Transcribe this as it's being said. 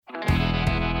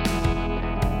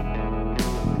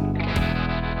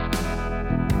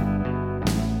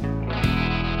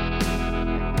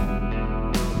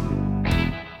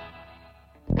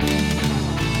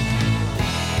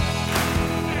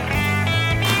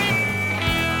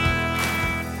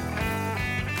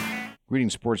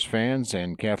Greetings, sports fans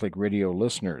and Catholic radio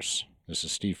listeners. This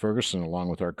is Steve Ferguson along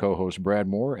with our co-host Brad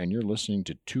Moore, and you're listening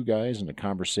to Two Guys in a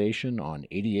Conversation on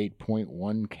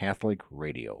 88.1 Catholic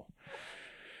Radio.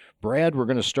 Brad, we're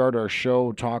going to start our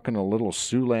show talking a little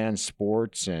Siouxland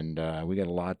sports, and we got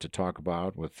a lot to talk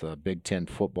about with Big Ten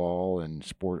football and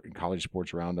college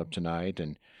sports roundup tonight,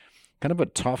 and kind of a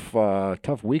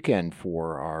tough weekend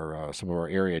for our some of our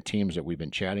area teams that we've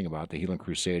been chatting about. The Heelan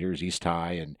Crusaders, East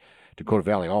High, and Dakota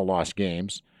Valley all lost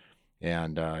games.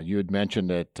 And you had mentioned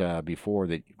that before,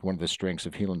 that one of the strengths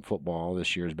of Heelan football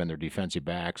this year has been their defensive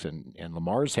backs, and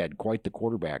Lamar's had quite the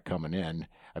quarterback coming in.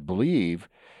 I believe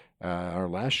our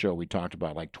last show we talked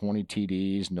about like 20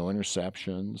 TDs, no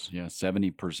interceptions. Yeah,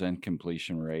 70%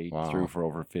 completion rate, Wow. Threw for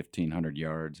over 1,500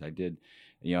 yards. I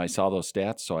saw those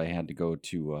stats, so I had to go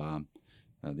to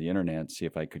the internet, see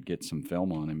if I could get some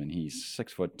film on him, and he's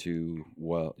 6'2",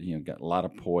 well, got a lot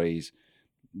of poise.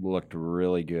 Looked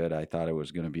really good. I thought it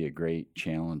was going to be a great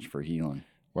challenge for Heelan.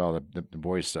 Well, the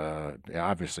boys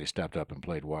obviously stepped up and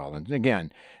played well. And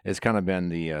again, it's kind of been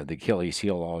the Achilles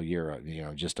heel all year.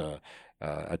 Just a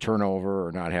turnover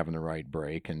or not having the right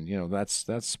break, and that's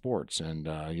sports. And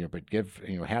but give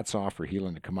hats off for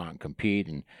Heelan to come out and compete.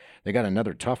 And they got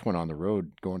another tough one on the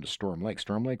road going to Storm Lake.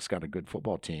 Storm Lake's got a good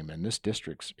football team, and this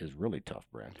district is really tough,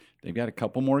 Brad. They've got a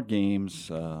couple more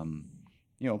games.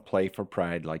 Play for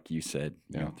pride, like you said.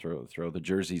 Yeah. Throw the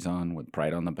jerseys on with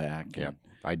pride on the back. Yeah,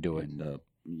 I do it. And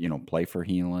play for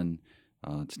Heelan.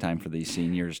 It's time for these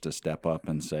seniors to step up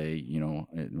and say,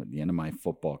 at the end of my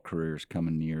football career is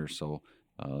coming near, so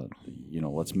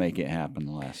let's make it happen.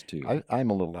 The last two. I'm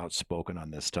a little outspoken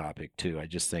on this topic too. I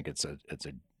just think it's a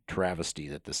travesty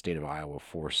that the state of Iowa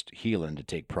forced Heelan to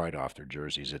take pride off their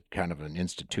jerseys. It's kind of an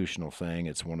institutional thing.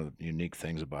 It's one of the unique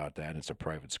things about that. It's a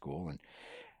private school, and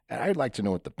I'd like to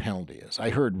know what the penalty is. I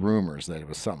heard rumors that it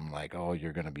was something like, oh,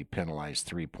 you're going to be penalized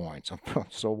 3 points.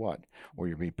 So what? Or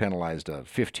you'll be penalized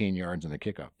 15 yards in the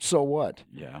kickoff. So what?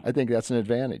 Yeah. I think that's an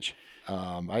advantage.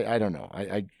 I don't know.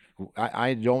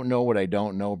 I don't know what I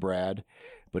don't know, Brad.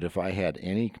 But if I had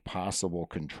any possible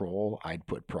control, I'd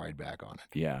put pride back on it.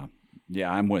 Yeah,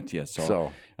 I'm with you.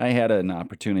 So I had an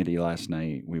opportunity last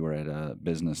night. We were at a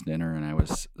business dinner, and I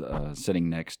was sitting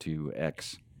next to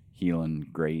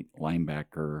Heelan great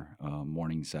linebacker,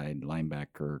 Morningside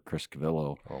linebacker Chris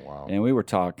Cavillo. Oh, wow. And we were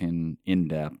talking in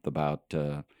depth about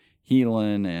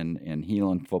Heelan and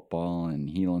Heelan football and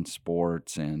Heelan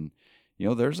sports. And,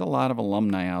 there's a lot of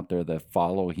alumni out there that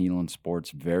follow Heelan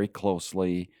sports very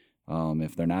closely.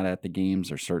 If they're not at the games,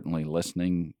 they're certainly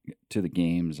listening to the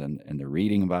games and they're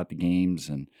reading about the games.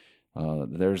 And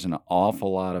there's an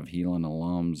awful lot of Heelan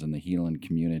alums in the Heelan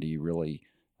community really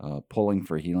pulling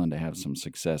for Heelan to have some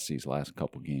success these last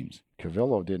couple games.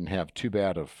 Cavillo didn't have too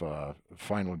bad of a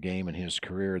final game in his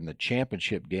career. In the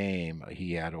championship game,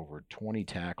 he had over 20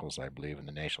 tackles, I believe, in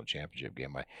the national championship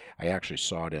game. I actually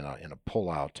saw it in a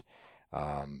pullout,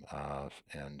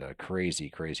 and a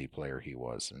crazy player he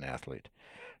was, an athlete.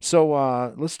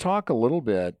 So let's talk a little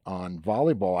bit on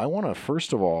volleyball. I want to,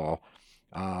 first of all,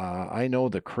 I know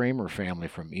the Kramer family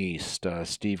from East,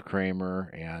 Steve Kramer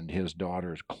and his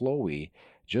daughter Chloe,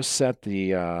 just set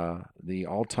the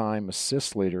all-time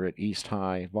assist leader at East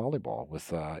High volleyball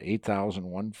with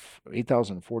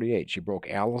 8,048. She broke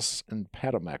Allison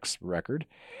Patamek's record,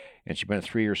 and she's been a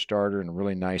 3-year starter and a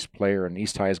really nice player. And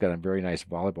East High's got a very nice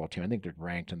volleyball team. I think they're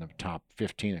ranked in the top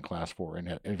 15 in Class 4,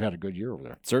 and they've had a good year over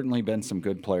there. Certainly been some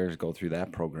good players go through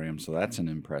that program, so that's an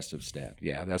impressive stat.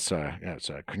 Yeah, that's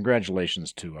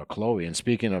congratulations to Chloe. And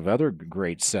speaking of other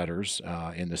great setters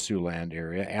in the Siouxland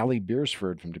area, Allie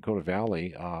Beersford from Dakota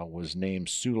Valley was named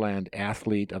Siouxland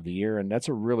Athlete of the Year, and that's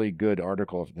a really good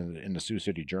article in the Sioux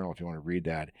City Journal if you want to read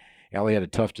that. Allie had a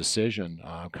tough decision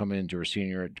coming into her senior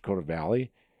year at Dakota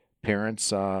Valley. Parents,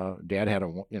 Dad had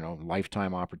a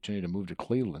lifetime opportunity to move to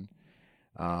Cleveland,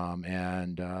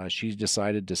 and she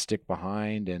decided to stick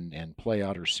behind and play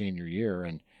out her senior year.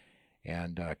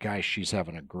 And guys, she's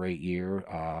having a great year.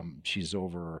 She's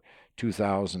over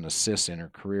 2,000 assists in her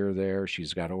career there.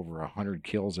 She's got over 100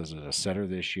 kills as a setter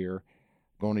this year.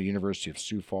 Going to University of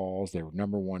Sioux Falls, they were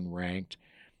number 1 ranked.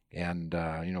 And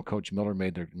Coach Miller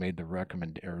made the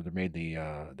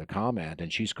comment,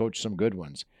 and she's coached some good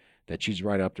ones, that she's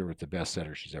right up there with the best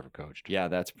setter she's ever coached. Yeah,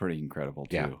 that's pretty incredible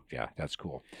too. Yeah, that's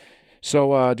cool.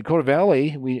 So Dakota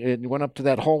Valley, we went up to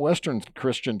that Hall Western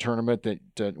Christian tournament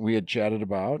that we had chatted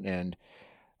about, and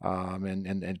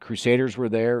Crusaders were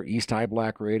there, East High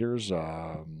Black Raiders.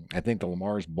 I think the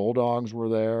Lamar's Bulldogs were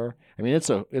there. I mean, it's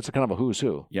a kind of a who's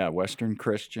who. Yeah, Western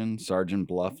Christian, Sergeant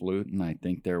Bluff Luton. I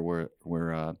think there were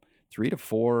 3 to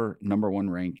 4 number 1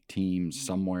 ranked teams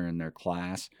somewhere in their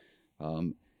class.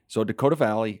 So Dakota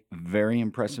Valley, very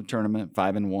impressive tournament,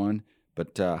 5-1.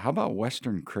 But how about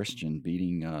Western Christian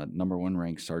beating number 1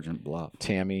 ranked Sergeant Bluff?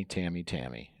 Tammy.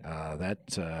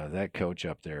 That coach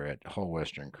up there at Hull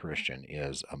Western Christian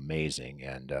is amazing,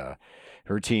 and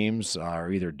her teams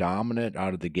are either dominant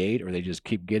out of the gate or they just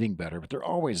keep getting better. But they're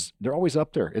always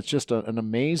up there. It's just an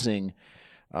amazing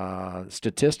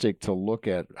statistic to look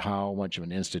at how much of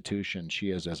an institution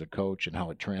she is as a coach and how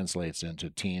it translates into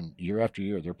team year after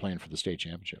year. They're playing for the state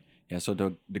championship. Yeah,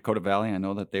 so Dakota Valley, I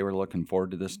know that they were looking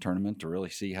forward to this tournament to really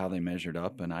see how they measured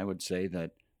up, and I would say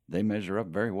that they measure up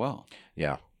very well.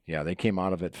 Yeah, they came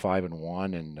out of it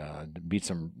 5-1 and beat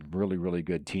some really, really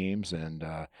good teams, and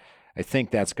I think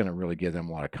that's going to really give them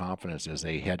a lot of confidence as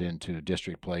they head into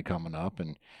district play coming up,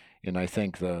 and I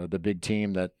think the big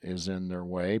team that is in their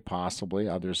way, possibly,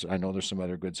 I know there's some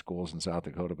other good schools in South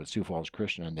Dakota, but Sioux Falls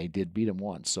Christian, and they did beat them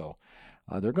once, so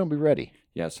they're going to be ready.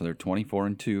 Yeah, so they're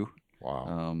 24-2.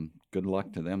 Wow. Good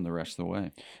luck to them the rest of the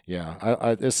way.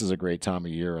 Yeah, this is a great time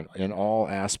of year in all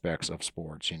aspects of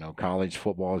sports. College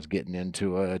football is getting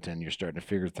into it, and you're starting to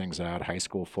figure things out. High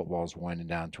school football is winding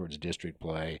down towards district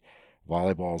play.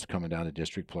 Volleyball is coming down to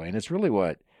district play, and it's really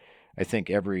what I think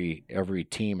every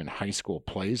team in high school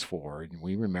plays for. And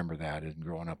we remember that in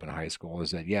growing up in high school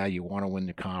is that, yeah, you want to win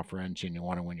the conference and you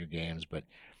want to win your games, but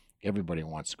everybody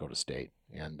wants to go to state.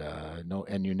 And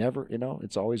and you never,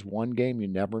 it's always one game. You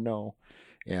never know.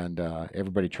 And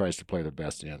everybody tries to play their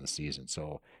best at the end of the season.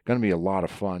 So going to be a lot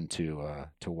of fun to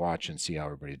watch and see how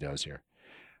everybody does here.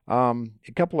 A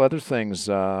couple other things,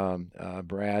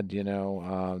 Brad.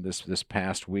 This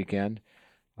past weekend,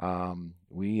 I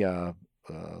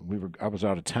was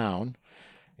out of town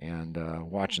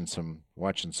and watching some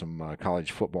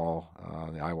college football,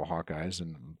 the Iowa Hawkeyes,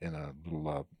 in a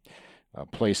little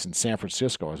place in San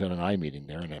Francisco. I was at an I meeting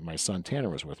there, and my son Tanner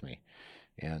was with me.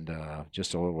 And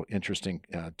just a little interesting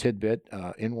tidbit,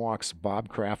 in walks Bob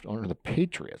Kraft, owner of the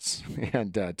Patriots.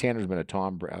 And Tanner's been a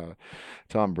Tom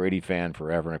Brady fan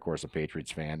forever, and, of course, a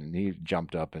Patriots fan. And he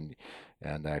jumped up and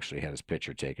actually had his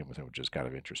picture taken with him, which is kind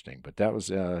of interesting. But that was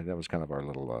kind of our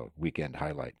little weekend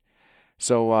highlight.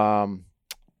 So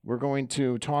we're going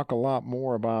to talk a lot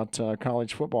more about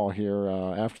college football here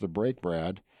after the break,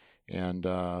 Brad. And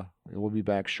we'll be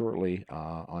back shortly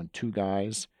on Two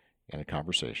Guys and a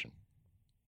Conversation.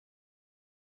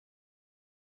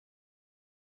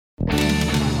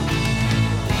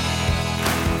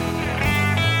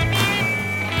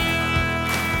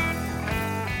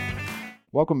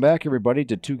 Welcome back, everybody,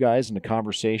 to Two Guys in a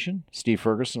Conversation. Steve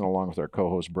Ferguson, along with our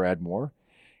co-host Brad Moore.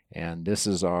 And this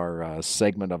is our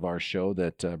segment of our show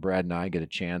that Brad and I get a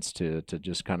chance to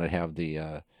just kind of have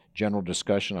the general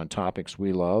discussion on topics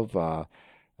we love.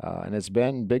 And it's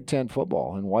been Big Ten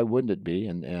football, and why wouldn't it be?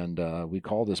 And we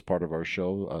call this part of our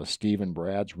show Steve and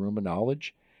Brad's Room of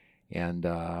Knowledge. And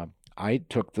I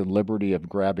took the liberty of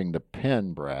grabbing the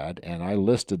pen, Brad, and I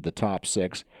listed the top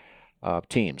 6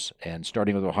 teams, and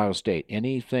starting with Ohio State.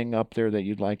 Anything up there that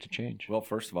you'd like to change? Well,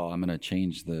 first of all, I'm going to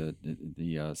change the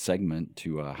segment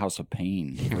to House of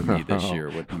Pain for me this year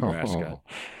with Nebraska.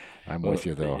 I'm with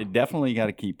you, though. Definitely got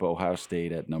to keep Ohio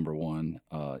State at number 1.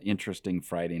 Interesting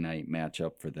Friday night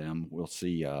matchup for them. We'll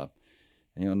see.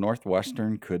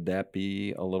 Northwestern, could that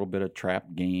be a little bit of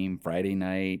trap game? Friday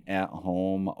night at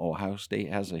home. Ohio State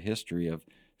has a history of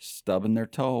stubbing their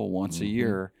toe once a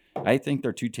year. I think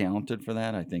they're too talented for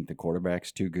that. I think the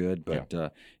quarterback's too good. But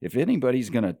if anybody's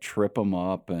going to trip them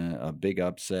up, a big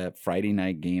upset, Friday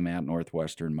night game at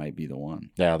Northwestern might be the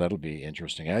one. Yeah, that'll be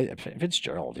interesting.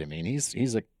 Fitzgerald,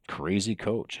 he's a crazy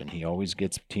coach, and he always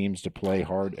gets teams to play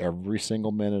hard every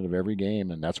single minute of every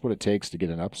game, and that's what it takes to get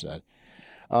an upset.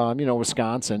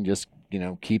 Wisconsin just,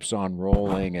 keeps on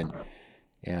rolling,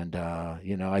 and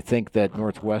I think that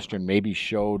Northwestern maybe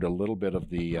showed a little bit of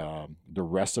the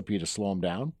recipe to slow them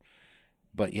down.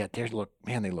 But yet they look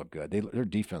good. Their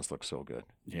defense looks so good.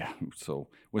 Yeah. So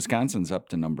Wisconsin's up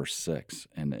to number 6,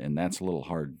 and that's a little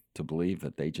hard to believe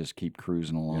that they just keep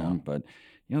cruising along. Yeah.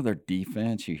 But their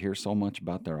defense, you hear so much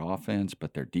about their offense,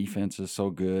 but their defense is so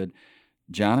good.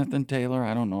 Jonathan Taylor,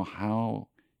 I don't know how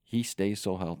he stays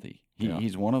so healthy.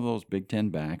 He's one of those Big Ten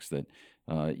backs that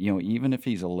even if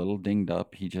he's a little dinged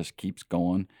up, he just keeps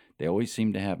going. They always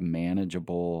seem to have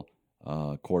manageable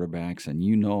quarterbacks, and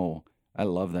I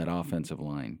love that offensive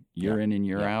line. Year in and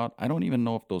year out. I don't even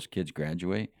know if those kids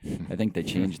graduate. I think they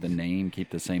change the name,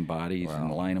 keep the same bodies,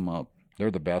 and line them up. They're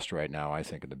the best right now, I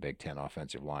think, of the Big Ten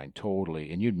offensive line,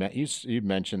 totally. And you'd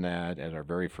mentioned that at our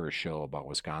very first show about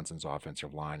Wisconsin's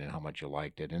offensive line and how much you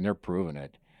liked it, and they're proving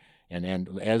it.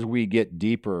 And as we get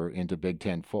deeper into Big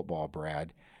Ten football,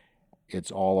 Brad,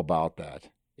 it's all about that.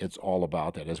 it's all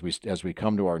about that. As we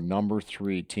come to our number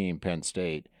 3 team, Penn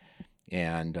State,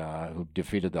 and who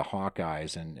defeated the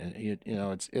Hawkeyes, and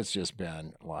it's just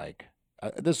been like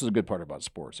this is a good part about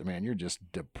sports. I mean, you're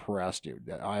just depressed.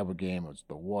 That Iowa game was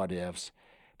the what ifs,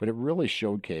 but it really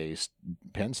showcased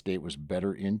Penn State was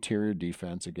better interior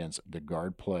defense against the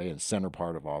guard play and center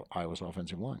part of Iowa's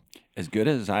offensive line. As good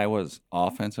as Iowa's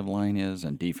offensive line is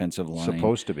and defensive line,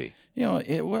 supposed to be.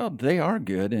 Well, they are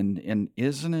good, and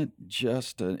isn't it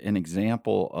just an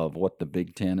example of what the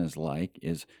Big Ten is like?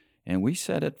 And we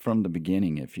said it from the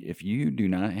beginning. If you do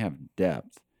not have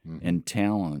depth and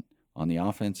talent on the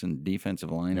offense and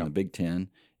defensive line in the Big Ten,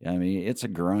 I mean, it's a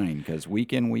grind because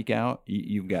week in, week out,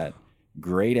 you've got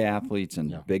great athletes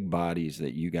and big bodies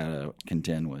that you got to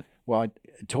contend with. Well, I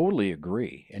totally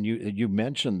agree. And you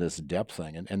mentioned this depth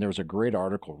thing, and there was a great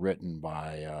article written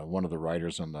by one of the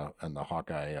writers on the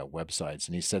Hawkeye websites,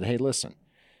 and he said, hey, listen,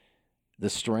 the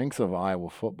strength of Iowa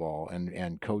football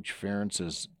and Coach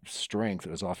Ferentz's strength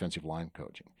is offensive line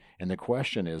coaching. And the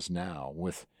question is now,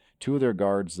 with two of their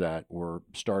guards that were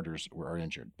starters are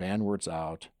injured. Banwert's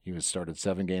out. He was started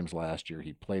 7 games last year.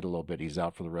 He played a little bit. He's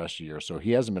out for the rest of the year, so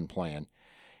he hasn't been playing.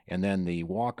 And then the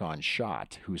walk-on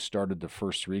Schott, who started the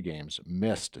first 3 games,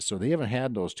 missed. So they haven't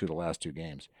had those the last 2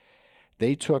 games.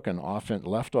 They took an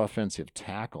left offensive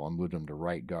tackle and moved him to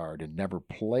right guard and never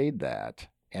played that.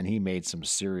 And he made some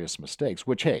serious mistakes,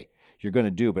 which, hey, you're going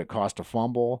to do, but it cost a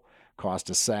fumble,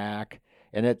 cost a sack.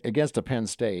 And against a Penn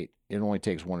State, it only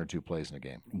takes 1 or 2 plays in a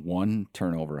game. 1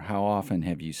 turnover. How often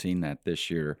have you seen that this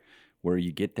year where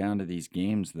you get down to these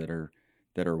games that are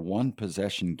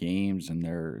 1-possession games and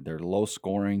they're low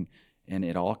scoring, and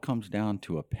it all comes down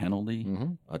to a penalty,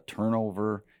 a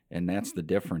turnover, and that's the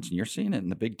difference. And you're seeing it in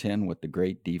the Big Ten with the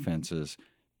great defenses,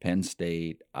 Penn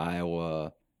State,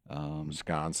 Iowa,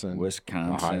 Wisconsin,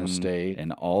 Ohio State,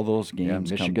 and all those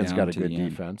games. Michigan's got a good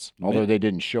defense, although they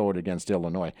didn't show it against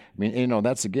Illinois. I mean,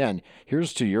 that's again.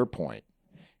 Here's to your point: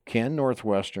 can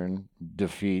Northwestern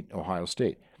defeat Ohio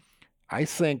State? I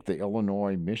think the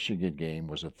Illinois-Michigan game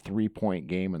was a 3-point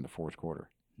game in the fourth quarter.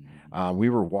 We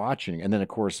were watching, and then of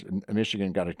course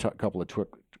Michigan got a couple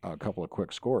of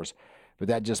quick scores, but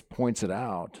that just points it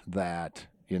out that.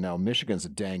 Michigan's a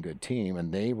dang good team,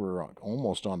 and they were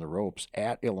almost on the ropes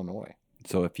at Illinois.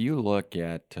 So if you look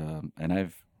at,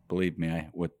 and believe me,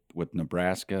 with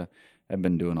Nebraska, I've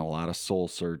been doing a lot of soul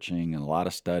searching and a lot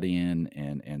of studying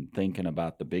and thinking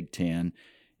about the Big Ten.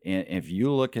 And if you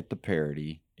look at the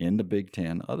parity in the Big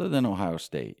Ten, other than Ohio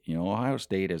State, Ohio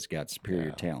State has got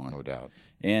superior talent. No doubt.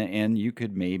 And you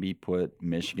could maybe put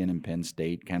Michigan and Penn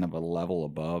State kind of a level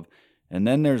above. And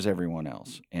then there's everyone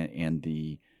else. And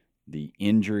the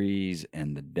injuries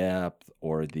and the depth,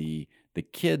 or the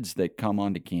kids that come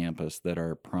onto campus that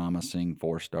are promising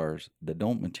 4 stars that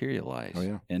don't materialize. Oh,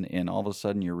 yeah. And all of a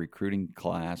sudden your recruiting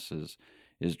class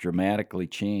is dramatically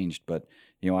changed. But,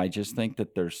 I just think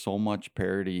that there's so much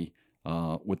parity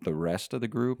with the rest of the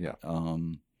group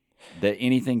that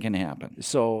anything can happen.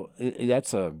 So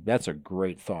that's a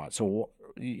great thought. So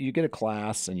you get a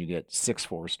class and you get 6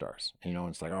 4 stars,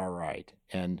 it's like, all right.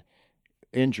 And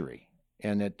injury.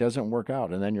 And it doesn't work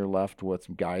out. And then you're left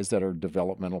with guys that are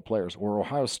developmental players. Or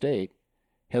Ohio State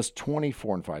has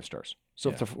 24 and 5 stars.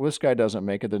 So if this guy doesn't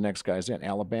make it, the next guy's in.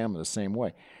 Alabama, the same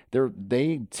way.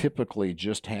 They typically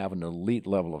just have an elite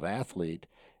level of athlete,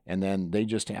 and then they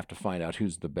just have to find out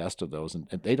who's the best of those. And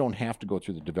they don't have to go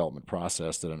through the development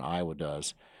process that an Iowa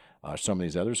does, some of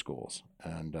these other schools.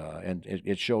 And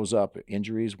it shows up.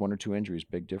 Injuries, 1 or 2 injuries,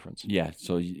 big difference. Yeah,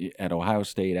 so at Ohio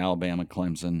State, Alabama,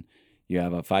 Clemson, you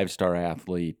have a 5-star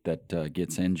athlete that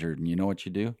gets injured, and you know what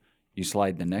you do? You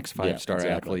slide the next 5-star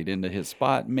athlete into his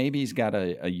spot. Maybe he's got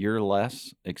a year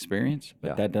less experience,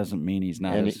 but that doesn't mean he's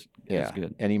not as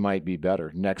good. And he might be better.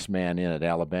 Next man in at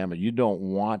Alabama. You don't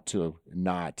want to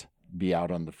not be out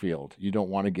on the field. You don't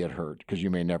want to get hurt because you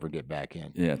may never get back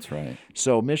in. Yeah, that's right.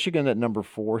 So Michigan at number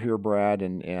 4 here, Brad,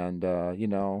 and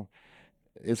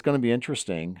it's going to be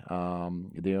interesting.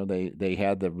 They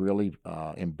had the really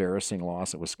embarrassing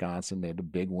loss at Wisconsin. They had a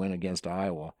big win against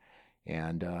Iowa,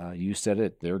 and you said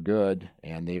it. They're good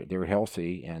and they're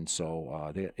healthy, and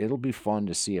so it'll be fun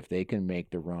to see if they can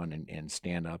make the run and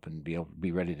stand up and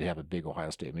be ready to have a big Ohio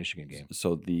State-Michigan game.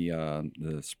 So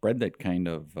the spread that kind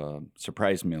of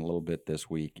surprised me a little bit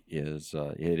this week is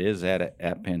it is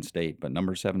at Penn State, but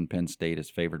number 7 Penn State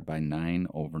is favored by 9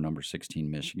 over number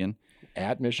 16 Michigan.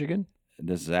 At Michigan?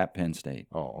 This is at Penn State.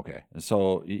 Oh, okay.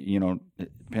 So,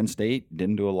 Penn State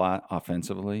didn't do a lot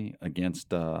offensively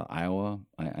against Iowa.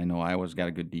 I know Iowa's got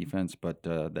a good defense, but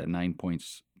that 9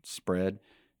 points spread,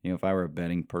 if I were a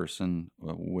betting person,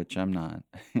 which I'm not,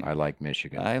 I like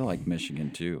Michigan. I like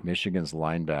Michigan too. Michigan's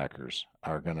linebackers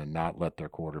are going to not let their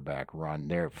quarterback run.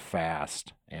 They're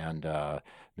fast, and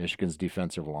Michigan's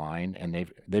defensive line, and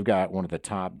they've got one of the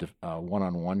top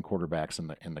one-on-one quarterbacks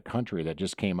in the country that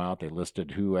just came out. They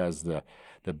listed who has the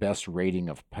best rating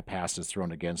of passes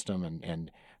thrown against them,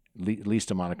 and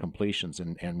least amount of completions,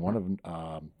 and one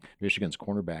of Michigan's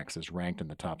cornerbacks is ranked in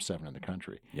the top 7 in the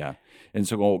country. Yeah, and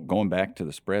so going back to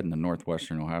the spread in the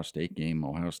Northwestern Ohio State game,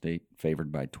 Ohio State favored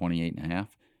by 28.5.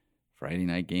 Friday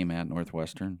night game at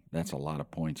Northwestern, that's a lot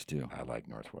of points too. I like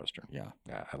Northwestern. Yeah,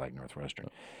 I like Northwestern.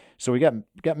 So we got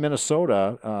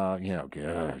Minnesota.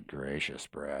 Good gracious,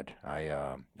 Brad.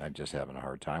 I'm just having a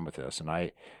hard time with this, and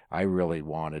I really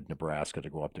wanted Nebraska to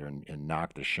go up there and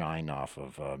knock the shine off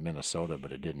of Minnesota,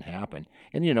 but it didn't happen.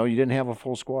 And you didn't have a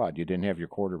full squad. You didn't have your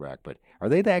quarterback. But are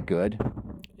they that good?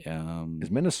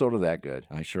 Is Minnesota that good?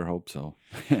 I sure hope so.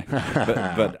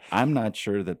 but I'm not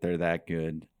sure that they're that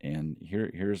good. And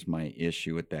here's my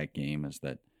issue with that game is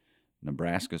that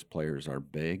Nebraska's players are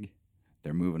big.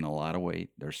 They're moving a lot of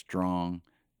weight. They're strong.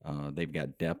 They've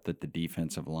got depth at the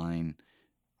defensive line.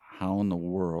 How in the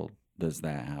world does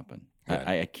that happen?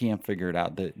 I can't figure it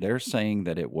out. They're saying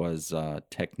that it was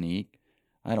technique.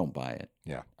 I don't buy it.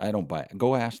 Yeah. I don't buy it.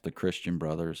 Go ask the Christian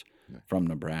brothers from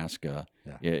Nebraska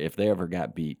if they ever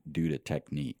got beat due to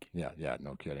technique. Yeah,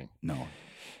 no kidding. No.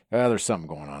 There's something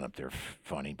going on up there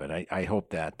funny, but I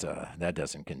hope that that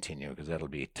doesn't continue because that'll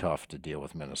be tough to deal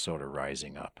with Minnesota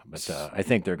rising up. But I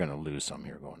think they're going to lose some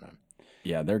here going on.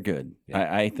 Yeah, they're good.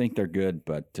 Yeah. I think they're good,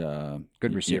 but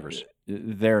good receivers.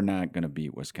 They're not going to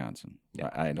beat Wisconsin. Yeah,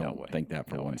 I don't think that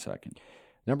for 1 second.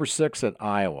 Number 6 at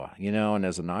Iowa, and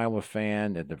as an Iowa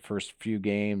fan, at the first few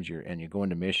games, you go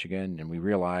into Michigan, and we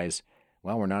realize,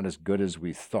 well, we're not as good as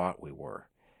we thought we were.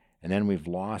 And then we've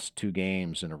lost 2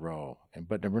 games in a row.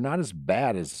 But we're not as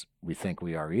bad as we think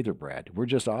we are either, Brad. We're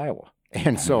just Iowa.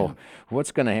 And so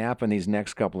what's going to happen these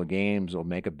next couple of games will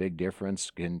make a big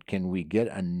difference. Can we get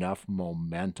enough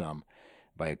momentum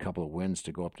by a couple of wins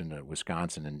to go up into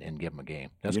Wisconsin and give them a game?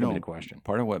 That's going to be the question.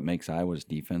 Part of what makes Iowa's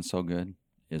defense so good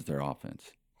is their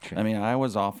offense. I mean,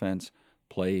 Iowa's offense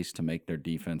plays to make their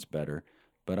defense better.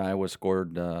 But Iowa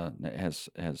has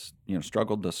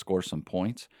struggled to score some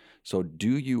points. So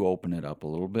do you open it up a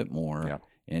little bit more,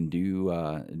 and do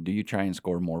you try and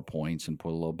score more points and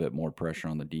put a little bit more pressure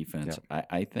on the defense?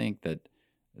 I think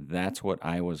that's what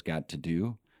Iowa's got to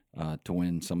do to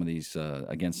win some of these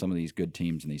against some of these good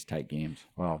teams in these tight games.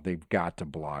 Well, they've got to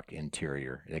block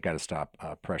interior. They got to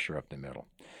stop pressure up the middle.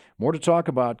 More to talk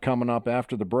about coming up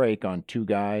after the break on Two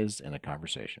Guys and a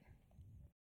Conversation.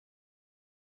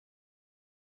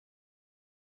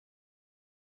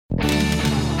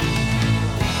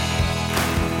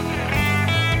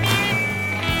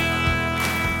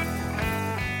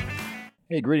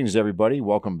 Hey, greetings, everybody.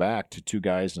 Welcome back to Two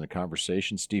Guys and a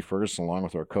Conversation. Steve Ferguson along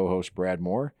with our co-host Brad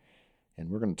Moore. And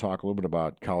we're going to talk a little bit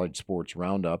about College Sports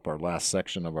Roundup, our last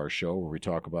section of our show, where we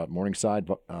talk about Morningside,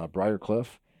 Briar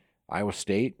Cliff, Iowa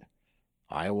State,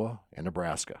 Iowa, and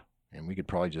Nebraska. And we could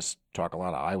probably just talk a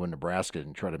lot of Iowa and Nebraska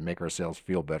and try to make ourselves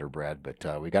feel better, Brad.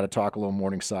 But we got to talk a little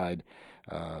Morningside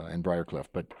and Briar Cliff.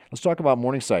 But let's talk about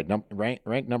Morningside,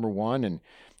 ranked number 1. And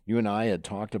you and I had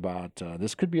talked about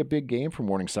this could be a big game for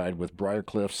Morningside with Briar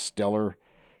Cliff's stellar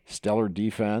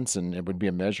defense, and it would be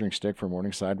a measuring stick for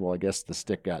Morningside. Well, I guess the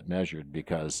stick got measured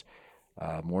because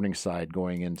Morningside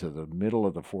going into the middle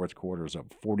of the fourth quarter was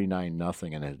up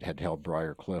 49-0, and it had held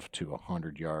Briar Cliff to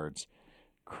 100 yards.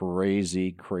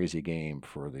 Crazy game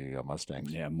for the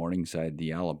Mustangs. Yeah, Morningside,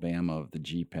 the Alabama of the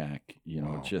GPAC,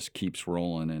 it just keeps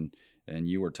rolling. And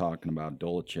you were talking about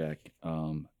Dolacek,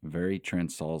 very Trent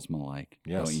Salzman-like,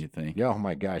 don't you think? Yeah, oh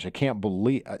my gosh, I can't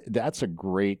believe that's a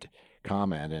great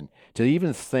comment. And to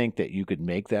even think that you could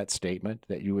make that statement,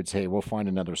 that you would say, we'll find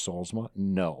another Salzman,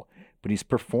 no. But he's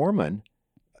performing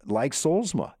like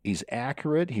Salzman. He's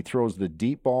accurate. He throws the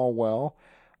deep ball well.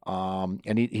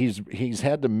 And he's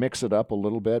had to mix it up a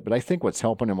little bit. But I think what's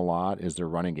helping him a lot is their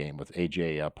running game with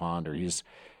A.J. Ponder.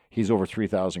 He's over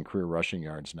 3,000 career rushing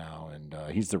yards now, and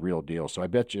he's the real deal. So I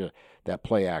bet you that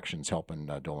play action's helping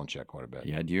Dolacek quite a bit.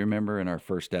 Yeah, do you remember in our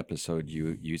first episode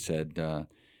you said,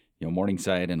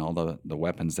 Morningside and all the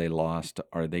weapons they lost,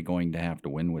 are they going to have to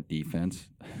win with defense?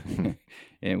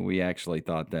 And we actually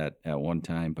thought that at one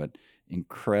time, but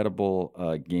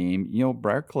incredible game.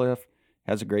 Briar Cliff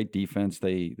has a great defense.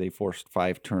 They forced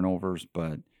 5 turnovers,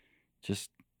 but just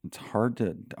it's hard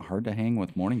to hang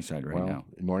with Morningside now.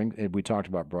 We talked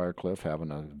about Briar Cliff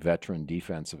having a veteran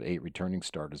defense of 8 returning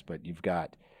starters, but you've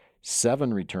got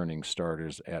 7 returning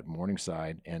starters at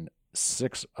Morningside, and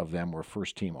 6 of them were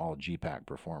first-team All-GPAC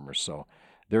performers. So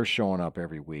they're showing up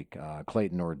every week.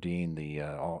 Clayton Ordine,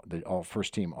 the all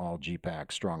first-team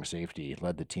All-GPAC strong safety,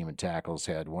 led the team in tackles,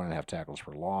 had 1.5 tackles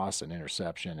for loss, an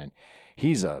interception, and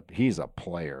he's a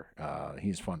player.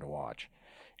 He's fun to watch.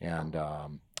 And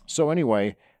so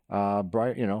anyway, they're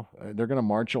going to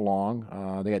march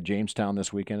along. They got Jamestown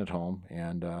this weekend at home,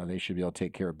 and they should be able to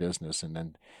take care of business,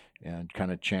 and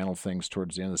kind of channel things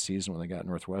towards the end of the season when they got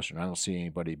Northwestern. I don't see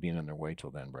anybody being in their way till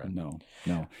then, Brad. No.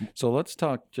 So let's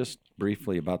talk just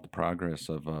briefly about the progress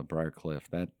of Briarcliff.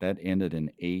 That ended an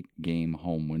 8-game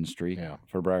home win streak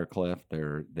for Briarcliff.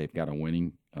 They've got a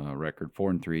winning record,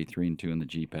 4-3, 3-2 in the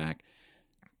GPAC.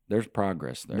 There's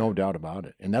progress there. No doubt about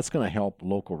it. And that's going to help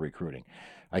local recruiting.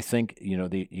 I think,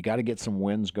 you got to get some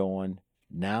wins going.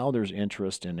 Now there's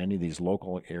interest in any of these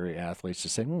local area athletes to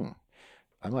say,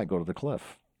 I might go to the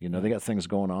Cliff. They got things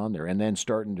going on there. And then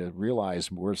starting to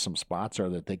realize where some spots are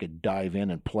that they could dive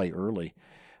in and play early.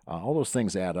 All those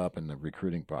things add up in the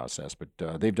recruiting process.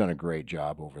 But they've done a great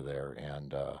job over there.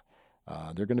 And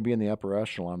they're going to be in the upper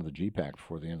echelon of the GPAC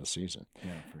before the end of the season.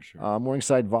 Yeah, for sure.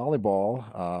 Morningside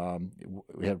Volleyball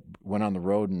went on the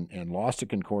road and lost to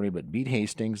Concordia, but beat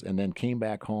Hastings, and then came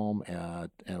back home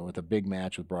with a big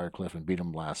match with Briarcliff and beat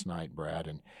them last night, Brad.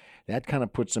 And that kind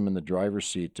of puts them in the driver's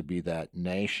seat to be that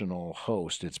national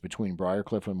host. It's between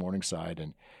Briarcliff and Morningside,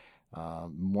 and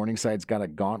Morningside's got a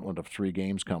gauntlet of 3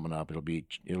 games coming up. It'll be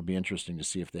interesting to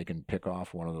see if they can pick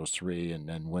off one of those 3 and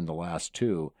then win the last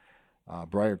 2.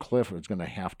 Briarcliff is going to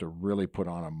have to really put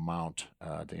on a mount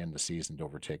at the end of the season to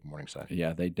overtake Morningside.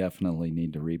 Yeah, they definitely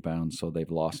need to rebound. So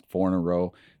they've lost 4 in a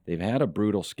row. They've had a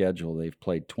brutal schedule. They've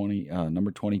played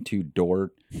number 22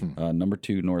 Dort, number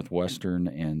 2 Northwestern,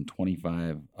 and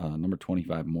number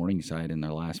 25 Morningside in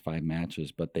their last 5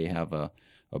 matches. But they have a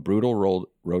brutal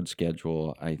road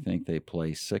schedule. I think they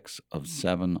play 6 of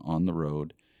 7 on the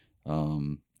road.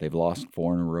 They've lost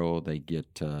 4 in a row. They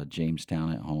get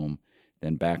Jamestown at home.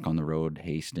 Then back on the road,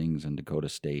 Hastings and Dakota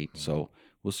State. So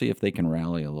we'll see if they can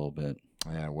rally a little bit.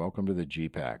 Yeah, welcome to the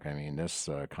GPAC. I mean, this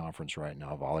conference right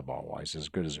now, volleyball-wise, is as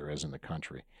good as there is in the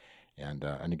country. And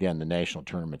again, the national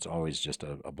tournament's always just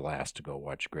a blast to go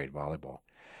watch great volleyball.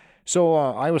 So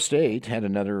Iowa State had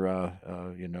another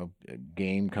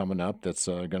game coming up that's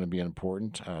going to be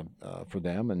important for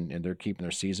them, and they're keeping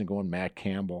their season going. Matt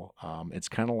Campbell. It's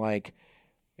kind of like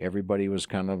everybody was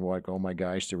kind of like, oh my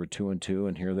gosh, they were 2-2,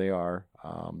 and here they are,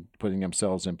 putting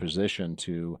themselves in position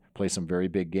to play some very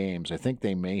big games. I think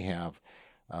they may have.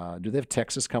 Do they have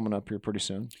Texas coming up here pretty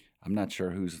soon? I'm not sure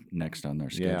who's next on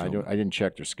their schedule. Yeah, I didn't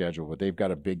check their schedule, but they've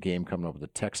got a big game coming up with the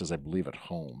Texas, I believe, at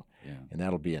home. Yeah. And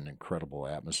that'll be an incredible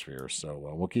atmosphere. So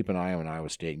we'll keep an eye on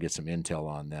Iowa State and get some intel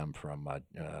on them from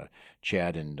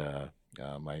Chad and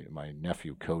my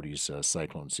nephew Cody's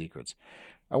Cyclone Secrets.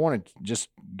 I want to just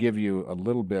give you a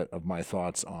little bit of my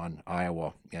thoughts on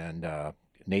Iowa and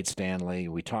Nate Stanley.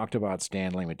 We talked about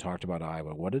Stanley. We talked about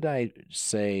Iowa. What did I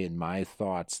say in my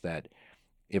thoughts that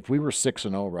if we were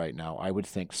 6-0 right now, I would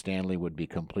think Stanley would be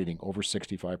completing over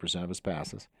 65% of his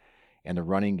passes, and the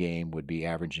running game would be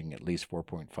averaging at least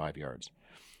 4.5 yards.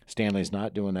 Stanley's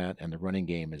not doing that, and the running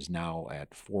game is now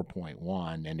at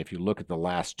 4.1. And if you look at the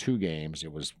last 2 games,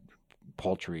 it was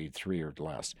paltry 3 or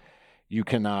less. You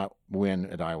cannot win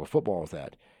at Iowa football with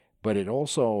that. But it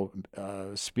also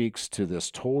speaks to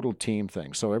this total team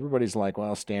thing. So everybody's like,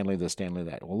 well, Stanley this, Stanley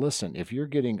that. Well, listen, if you're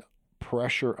getting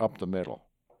pressure up the middle,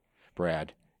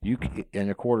 Brad, and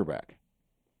a quarterback,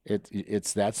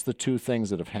 that's the 2 things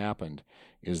that have happened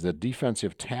is the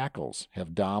defensive tackles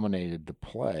have dominated the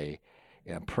play,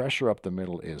 and pressure up the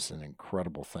middle is an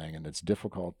incredible thing, and it's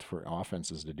difficult for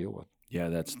offenses to deal with. Yeah,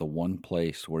 that's the one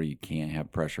place where you can't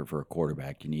have pressure for a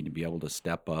quarterback. You need to be able to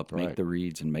step up, Right. make the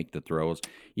reads, and make the throws.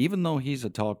 Even though he's a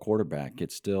tall quarterback,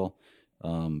 it's still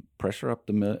pressure up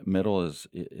the middle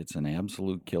it's an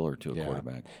absolute killer to a Yeah.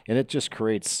 quarterback. And it just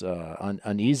creates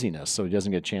uneasiness, so he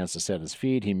doesn't get a chance to set his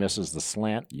feet. He misses the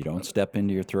slant. You don't step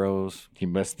into your throws. He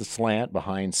missed the slant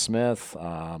behind Smith.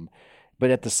 But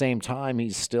at the same time,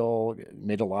 he's still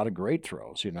made a lot of great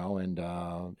throws, and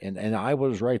I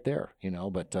was right there,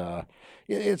 But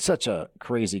it's such a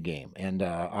crazy game. And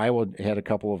Iowa had a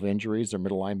couple of injuries. Their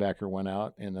middle linebacker went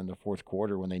out, and then the fourth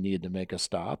quarter when they needed to make a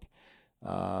stop,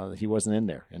 he wasn't in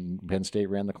there, and Penn State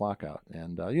ran the clock out.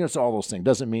 And it's all those things.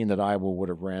 Doesn't mean that Iowa would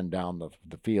have ran down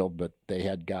the field, but they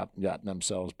had gotten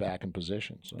themselves back in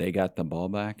position. So They got the ball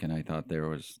back, and I thought there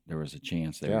was a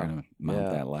chance they were going to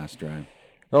mount that last drive.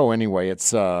 Oh, anyway,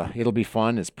 it'll be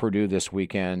fun. It's Purdue this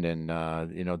weekend, and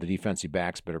the defensive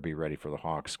backs better be ready for the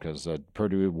Hawks because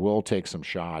Purdue will take some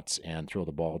shots and throw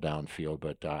the ball downfield.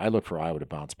 But I look for Iowa to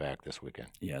bounce back this weekend.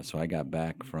 Yeah, so I got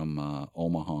back from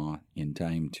Omaha in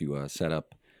time to set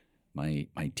up my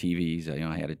TVs.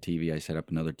 I had a TV. I set up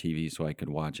another TV so I could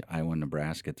watch Iowa and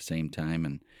Nebraska at the same time.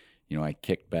 And I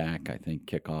kicked back. I think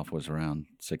kickoff was around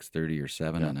 6:30 or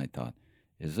 7, and I thought,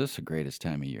 is this the greatest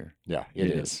time of year? Yeah, it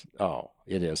is. Oh,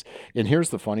 it is. And here's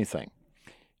the funny thing.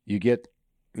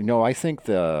 I think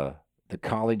the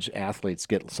college athletes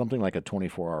get something like a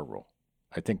 24-hour rule.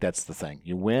 I think that's the thing.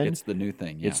 You win. It's the new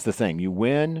thing. Yeah. It's the thing. You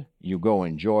win, you go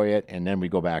enjoy it, and then we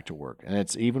go back to work. And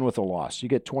it's even with a loss. You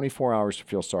get 24 hours to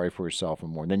feel sorry for yourself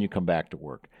and more, and then you come back to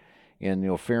work. And,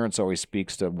 Ferentz always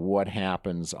speaks to what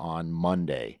happens on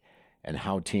Monday and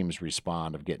how teams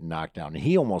respond of getting knocked down. And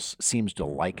he almost seems to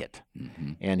like it.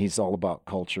 Mm-hmm. And he's all about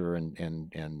culture and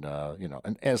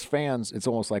as fans, it's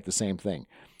almost like the same thing.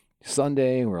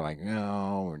 Sunday, we're like,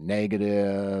 no, we're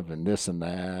negative and this and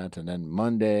that. And then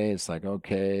Monday, it's like,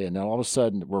 okay. And then all of a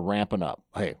sudden, we're ramping up.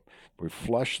 Hey, we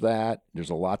flush that. There's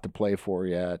a lot to play for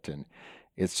yet. And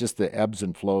it's just the ebbs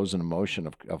and flows and emotion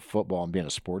of football and being a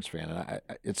sports fan. And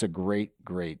it's a great,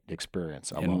 great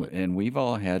experience. I love it. And we've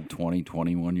all had 20,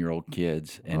 21-year-old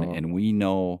kids, and we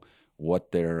know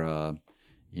what their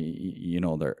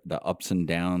the ups and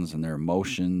downs and their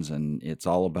emotions, and it's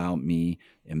all about me.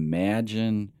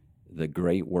 Imagine the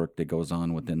great work that goes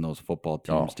on within those football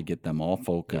teams to get them all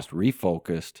focused,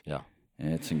 refocused. Yeah.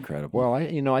 And it's incredible. Well,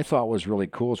 I thought was really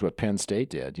cool is what Penn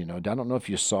State did. I don't know if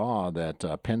you saw that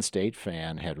a Penn State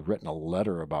fan had written a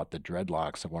letter about the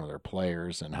dreadlocks of one of their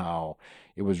players and how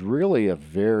it was really a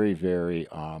very, very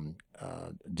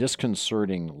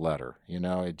disconcerting letter.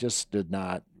 It just it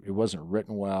wasn't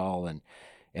written well.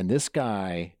 And this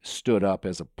guy stood up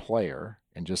as a player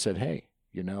and just said, hey,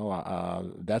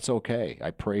 that's okay. I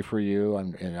pray for you,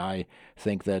 and I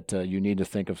think that you need to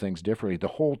think of things differently. The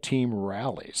whole team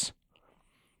rallies.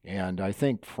 And I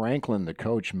think Franklin, the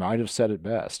coach, might have said it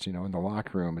best, in the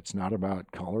locker room. It's not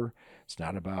about color. It's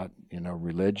not about,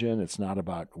 religion. It's not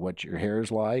about what your hair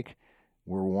is like.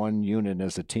 We're one unit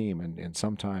as a team. And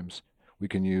sometimes we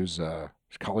can use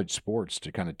college sports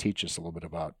to kind of teach us a little bit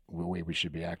about the way we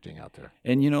should be acting out there.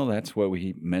 And, that's what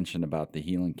we mentioned about the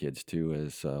Heelan kids, too,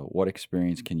 is what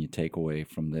experience can you take away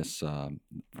from this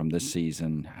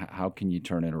season? How can you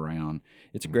turn it around?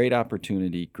 It's a great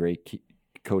opportunity, great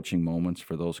coaching moments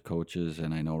for those coaches,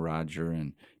 and I know Roger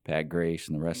and Pat Grace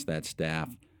and the rest of that staff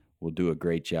will do a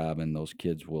great job, and those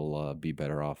kids will be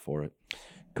better off for it.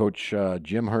 Coach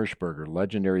Jim Hirschberger,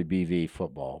 legendary BV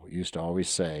football, used to always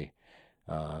say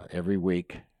every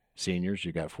week, seniors,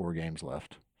 you got 4 games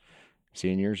left.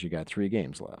 Seniors, you got 3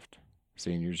 games left.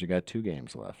 Seniors, you got 2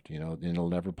 games left. And you'll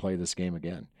never play this game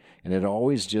again. And it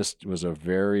always just was a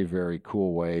very, very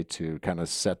cool way to kind of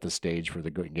set the stage for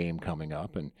the game coming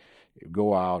up and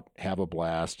go out, have a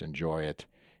blast, enjoy it,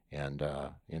 and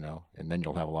and then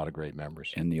you'll have a lot of great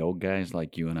memories. And the old guys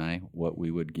like you and I, what we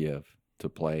would give to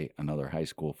play another high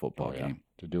school football game.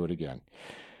 To do it again.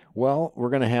 Well, we're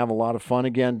going to have a lot of fun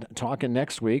again talking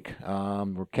next week.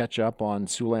 We'll catch up on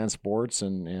Siouxland sports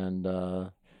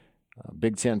and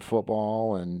Big Ten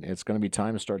football, and it's going to be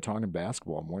time to start talking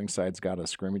basketball. Morningside's got a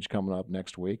scrimmage coming up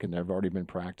next week, and they've already been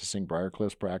practicing.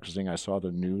 Briarcliff's practicing. I saw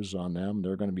the news on them.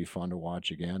 They're going to be fun to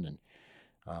watch again, and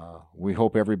we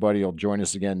hope everybody will join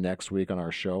us again next week on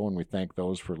our show, and we thank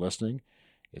those for listening.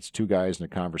 It's Two Guys in a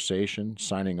Conversation.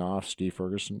 Signing off, Steve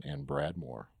Ferguson and Brad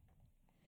Moore.